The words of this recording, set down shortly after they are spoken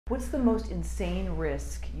What's the most insane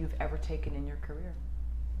risk you've ever taken in your career?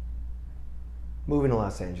 Moving to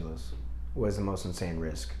Los Angeles was the most insane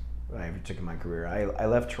risk I ever took in my career. I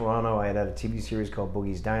left Toronto. I had a TV series called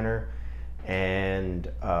Boogie's Diner, and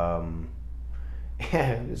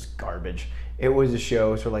it was garbage. It was a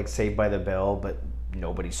show sort of like Saved by the Bell, but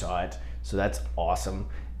nobody saw it, so that's awesome.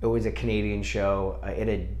 It was a Canadian show. It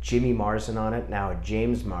had Jimmy Marsden on it. Now,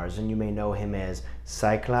 James Marsden, you may know him as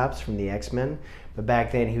Cyclops from the X-Men, but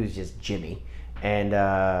back then he was just Jimmy. And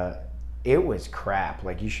it was crap.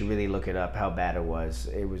 Like, you should really look it up, how bad it was.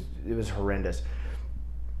 It was horrendous.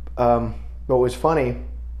 But it was funny,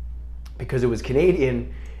 because it was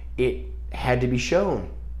Canadian, it had to be shown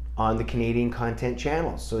on the Canadian content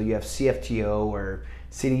channels. So you have CFTO or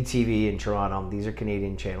City TV in Toronto. These are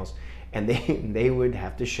Canadian channels. And they would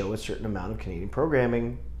have to show a certain amount of Canadian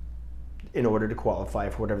programming in order to qualify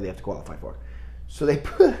for whatever they have to qualify for. So they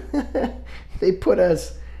put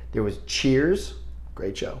us, there was Cheers,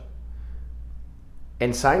 great show,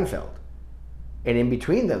 and Seinfeld. And in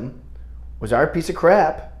between them was our piece of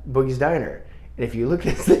crap, Boogie's Diner. And if you look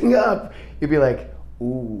this thing up, you'd be like,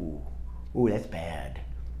 ooh, that's bad.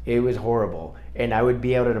 It was horrible. And I would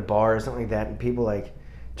be out at a bar or something like that, and people like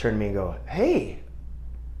turn to me and go, hey,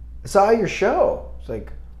 I saw your show. It's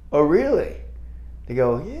like, oh, really? They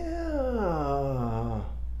go, yeah.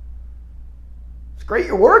 It's great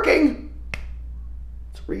you're working.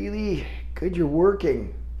 It's really good you're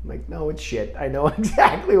working. I'm like, no, it's shit. I know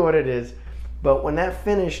exactly what it is. But when that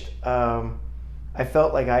finished, I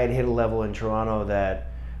felt like I had hit a level in Toronto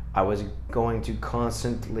that I was going to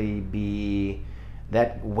constantly be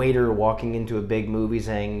that waiter walking into a big movie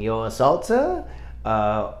saying, yo, a salsa?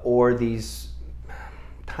 Or these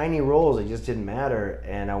tiny roles, it just didn't matter,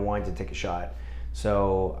 and I wanted to take a shot.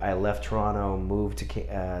 So I left Toronto, moved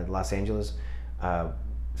to Los Angeles,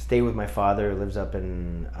 stayed with my father, who lives up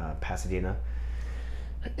in Pasadena.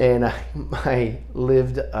 And I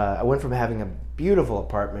went from having a beautiful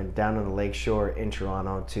apartment down on the lakeshore in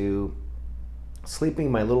Toronto to sleeping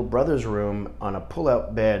in my little brother's room on a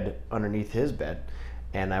pull-out bed underneath his bed.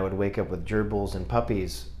 And I would wake up with gerbils and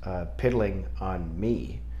puppies piddling on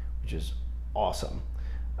me, which is awesome.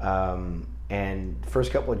 And the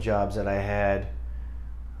first couple of jobs that I had,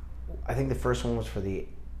 I think the first one was for the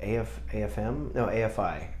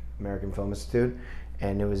AFI, American Film Institute.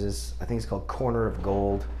 And it was this, I think it's called Corner of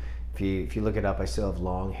Gold. If you look it up, I still have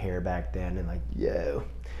long hair back then, and like, yo.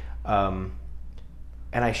 And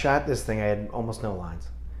I shot this thing, I had almost no lines.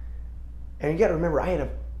 And you gotta remember, I had a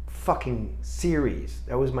fucking series.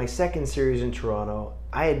 That was my second series in Toronto.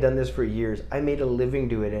 I had done this for years. I made a living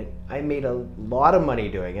doing it. I made a lot of money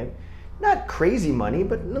doing it. Not crazy money,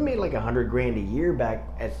 but I made like $100 grand a year back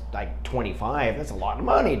at like 25. That's a lot of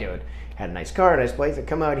money, dude. Had a nice car, nice place. I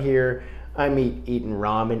come out here, I'm eating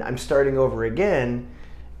ramen. I'm starting over again,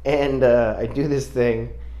 and I do this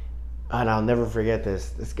thing, and I'll never forget this.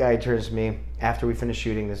 This guy turns to me after we finish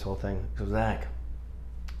shooting this whole thing. He goes, Zach,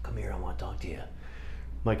 come here, I want to talk to you.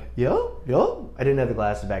 I'm like, yo. I didn't have the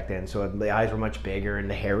glasses back then, so the eyes were much bigger, and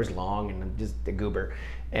the hair was long, and I'm just a goober.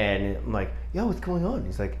 And I'm like, yo, what's going on?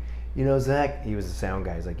 He's like, you know, Zach, he was the sound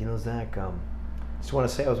guy. He's like, you know, Zach, just want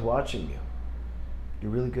to say I was watching you.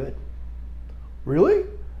 You're really good. Really?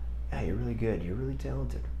 Yeah, you're really good. You're really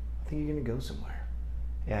talented. I think you're going to go somewhere.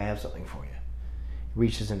 Yeah, I have something for you. He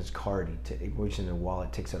reaches in his card. He reaches in his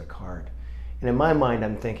wallet, takes out a card. And in my mind,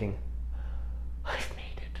 I'm thinking, I've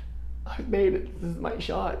made it. This is my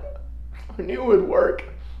shot. I knew it would work.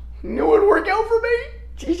 I knew it would work out for me.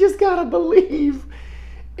 You just got to believe.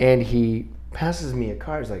 And he passes me a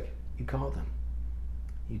card. He's like, you called him.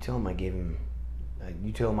 You tell him I gave him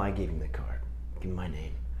the card. Give him my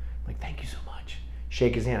name. I'm like, thank you so much.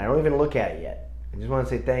 Shake his hand. I don't even look at it yet. I just want to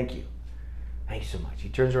say thank you. Thank you so much. He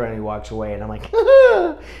turns around and he walks away, and I'm like,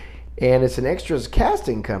 and it's an extras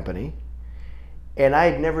casting company. And I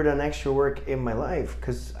had never done extra work in my life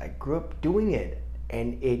because I grew up doing it.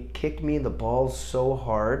 And it kicked me in the balls so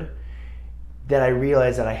hard that I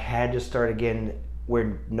realized that I had to start again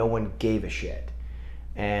where no one gave a shit.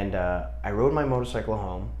 And I rode my motorcycle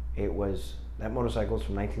home. That motorcycle was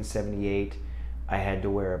from 1978. I had to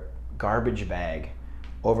wear a garbage bag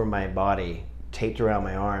over my body, taped around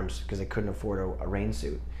my arms because I couldn't afford a rain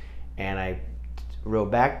suit. And I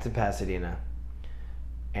rode back to Pasadena,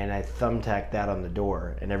 and I thumbtacked that on the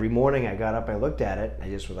door. And every morning I got up, I looked at it, I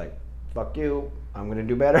just was like, fuck you, I'm gonna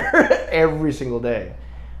do better every single day.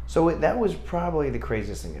 So that was probably the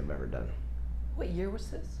craziest thing I've ever done. What year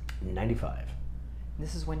was this? 95.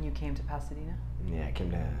 This is when you came to Pasadena? Yeah, I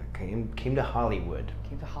came to Hollywood.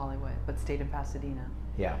 Came to Hollywood, but stayed in Pasadena.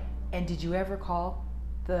 Yeah. And did you ever call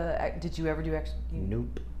did you ever do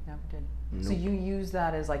Nope. Never did. Nope. So you use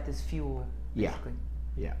that as like this fuel, Yeah. basically.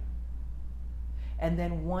 Yeah. And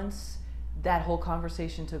then once that whole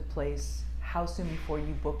conversation took place, how soon before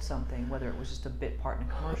you booked something, whether it was just a bit part in a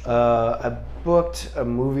commercial? I booked a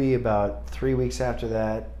movie about 3 weeks after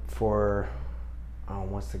that for,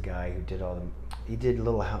 what's the guy who did all the, he did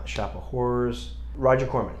Little Shop of Horrors, Roger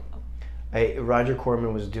Corman. Roger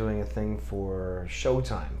Corman was doing a thing for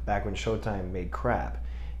Showtime, back when Showtime made crap.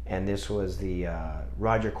 And this was the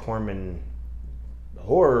Roger Corman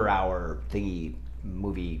horror hour thingy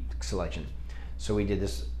movie selection. So we did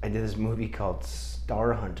this, I did this movie called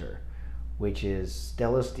Star Hunter, which is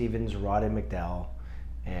Stella Stevens, Roddy McDowell,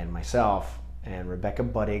 and myself, and Rebecca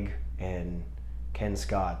Buddig, and Ken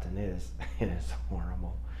Scott, and it is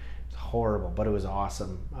horrible. It's horrible, but it was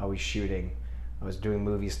awesome. I was shooting, I was doing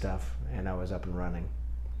movie stuff, and I was up and running.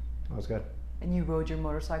 It was good. And you rode your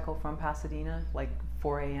motorcycle from Pasadena, like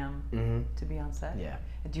 4 a.m. to be on set? Yeah.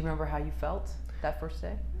 And do you remember how you felt that first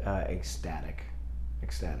day? Ecstatic,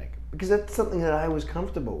 because that's something that I was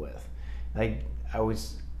comfortable with. Like I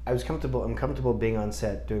was comfortable. I'm comfortable being on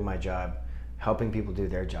set, doing my job, helping people do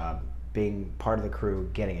their job, being part of the crew,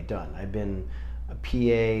 getting it done. I've been a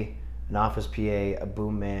PA, an office PA, a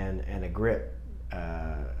boom man, and a grip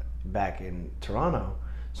back in Toronto.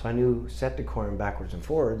 So I knew set decorum backwards and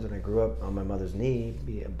forwards, and I grew up on my mother's knee,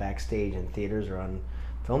 be it backstage in theaters or on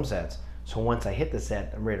film sets. So once I hit the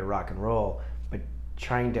set, I'm ready to rock and roll. But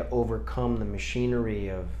trying to overcome the machinery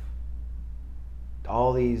of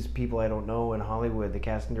all these people I don't know in Hollywood, the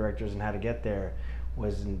casting directors, and how to get there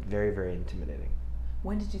was very, very intimidating.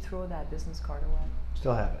 When did you throw that business card away?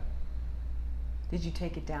 Still have it. Did you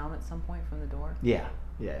take it down at some point from the door? Yeah.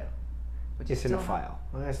 But you It's in a still have- file.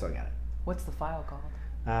 Well, I still got it. What's the file called?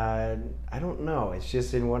 I don't know. It's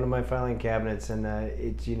just in one of my filing cabinets, and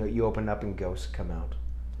it's, you know, you open it up and ghosts come out.